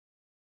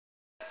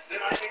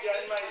then I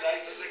began my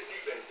life as a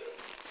tea vendor.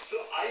 So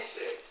I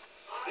said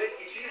that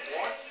if he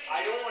wants,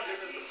 I don't want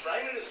him as the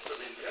Prime Minister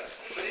of India,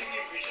 but if he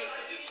wishes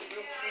to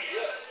distribute tea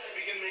here,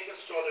 we can make a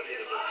stall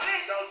available.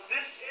 Now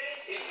this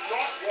is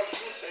not what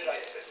you said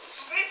I said.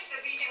 To which the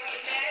BJP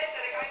says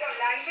that the kind of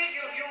language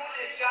you use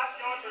is just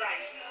not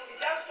right. It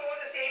just shows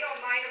the state of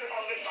mind of the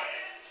Congress party.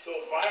 So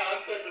my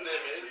answer to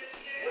them is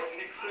what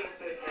Nixon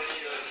said many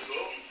years ago,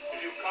 if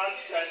you can't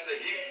stand the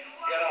heat,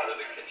 get out of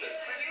the kitchen.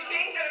 But do you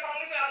think that the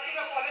Congress will ask him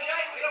to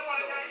apologize? Will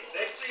apologize?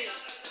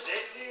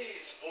 Let the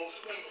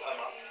spokesman come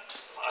up.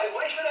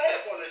 Why should I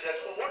apologize?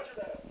 For what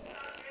should I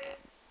apologize?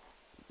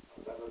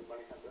 That was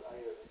Manikantha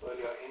Iyer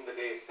earlier in the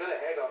day. Still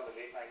ahead on the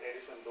late night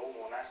edition, though,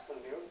 more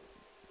national news.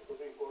 The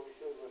Supreme Court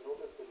issues a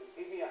notice to the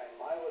CBI and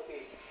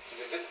Mayawati in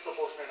the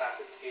disproportionate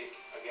assets case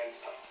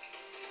against her.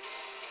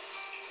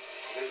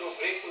 There is no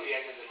breakthrough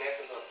yet in the death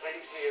of a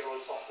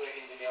 23-year-old software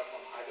engineer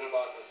from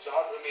Hyderabad. Her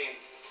charred remains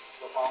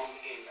were found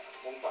in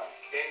Mumbai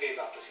 10 days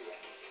after she went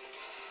missing.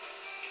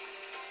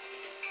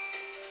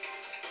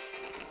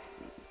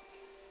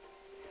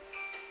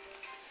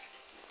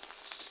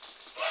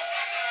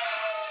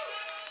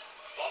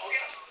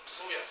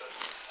 हो गया sir.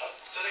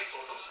 Sir एक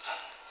photo. हाँ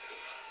जरूर।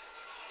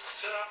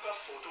 Sir आपका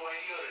photo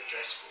ID और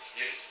address proof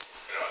ये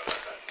मेरा आधार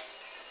card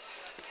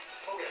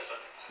हो गया सर।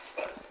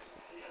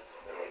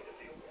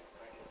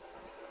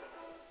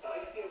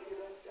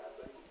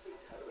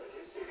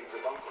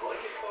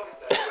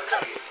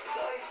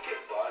 इसके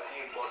बाद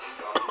ही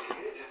इम्पोर्टेंट काम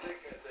है जिसे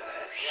कहते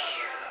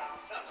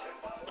हैं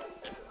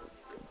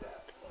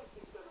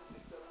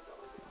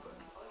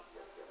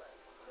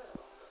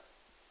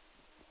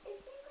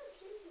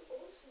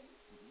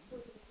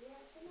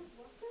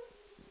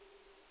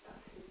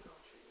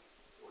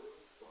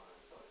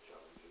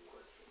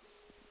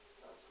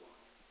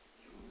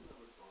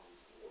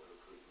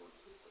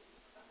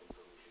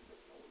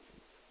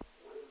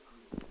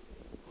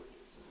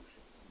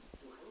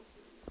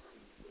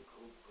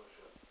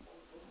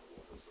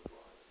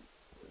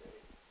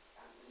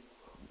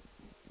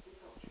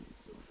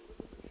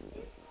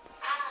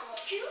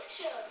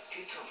Future.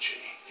 Hitachi,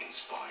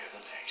 inspire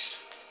the next.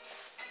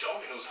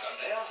 Domino's का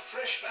नया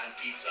fresh pan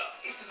pizza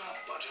इतना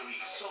buttery,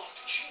 soft,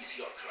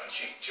 cheesy और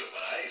crunchy जो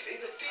बनाए इसे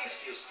the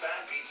tastiest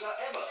pan pizza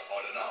ever.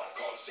 Order now.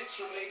 Call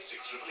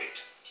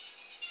 688-6888.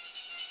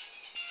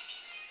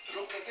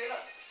 लोग कहते हैं ना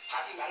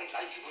हैप्पी मैरिड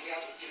लाइफ की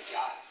बुनियाद होती है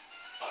प्यार,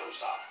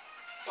 भरोसा,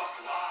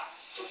 बकवास।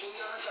 तो तुम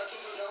जाना चाहती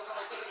हो जाओ का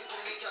मतलब है कि तुम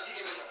नहीं चाहती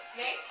कि मैं जाऊं।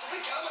 नहीं,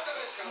 तुम्हें क्या मतलब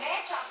है इसका? मैं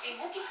चाहती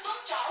हूँ कि तुम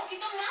चाहो कि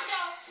तुम ना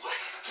जाओ।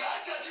 What? क्या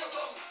चाहती हो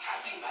तुम?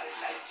 हैप्पी मैरिड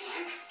लाइफ के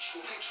लिए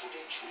छोटे-छोटे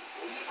झूठ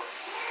बोलने पड़ते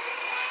हैं।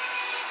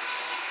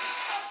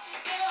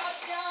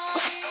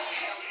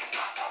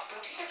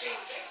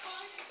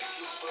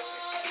 Looks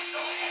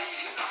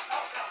perfect.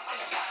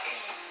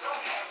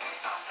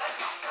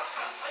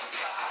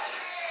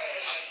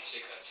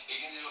 शेखर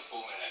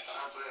 1804 में रहता हूँ।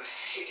 आप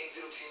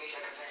 1803 में क्या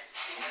करते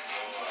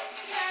हैं?